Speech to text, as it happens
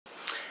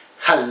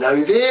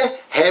Hello there,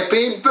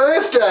 happy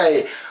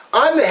birthday!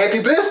 I'm the Happy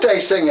Birthday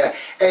Singer,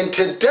 and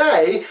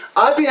today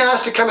I've been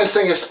asked to come and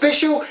sing a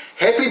special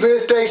happy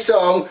birthday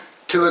song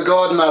to a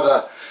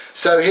godmother.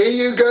 So here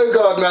you go,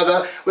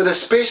 godmother, with a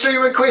specially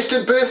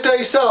requested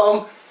birthday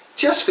song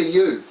just for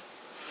you.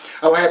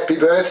 Oh, happy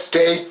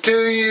birthday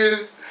to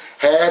you,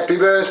 happy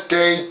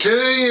birthday to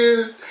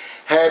you,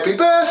 happy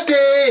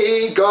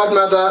birthday,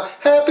 godmother,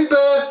 happy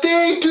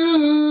birthday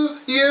to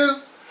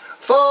you.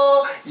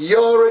 For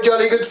you're a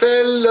jolly good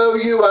fellow,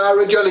 you are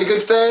a jolly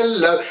good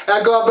fellow,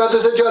 our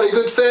godmother's a jolly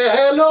good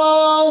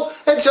fellow,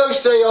 and so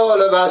say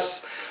all of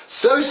us,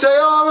 so say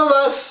all of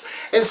us,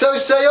 and so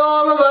say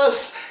all of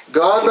us.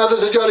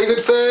 Godmother's a jolly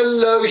good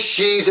fellow,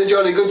 she's a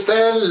jolly good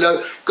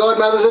fellow,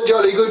 godmother's a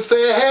jolly good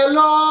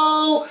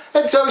fellow,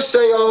 and so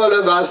say all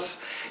of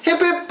us. Hip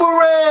hip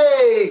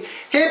hooray,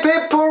 hip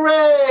hip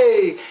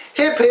hooray,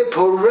 hip hip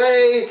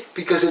hooray,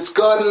 because it's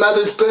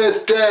godmother's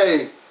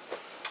birthday.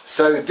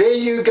 So there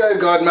you go,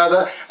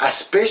 godmother, a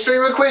specially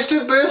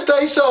requested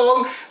birthday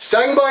song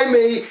sung by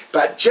me,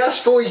 but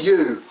just for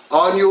you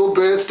on your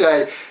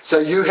birthday. So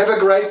you have a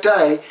great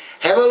day,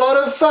 have a lot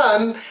of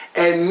fun,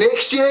 and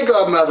next year,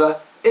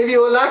 godmother, if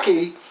you're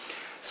lucky,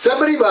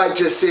 somebody might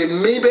just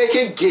send me back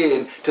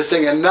again to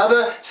sing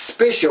another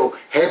special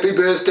happy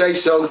birthday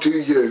song to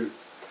you.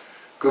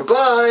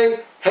 Goodbye,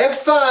 have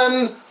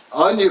fun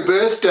on your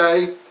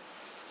birthday.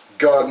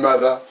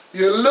 Godmother,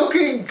 you're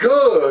looking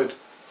good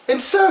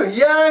and so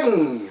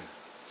young.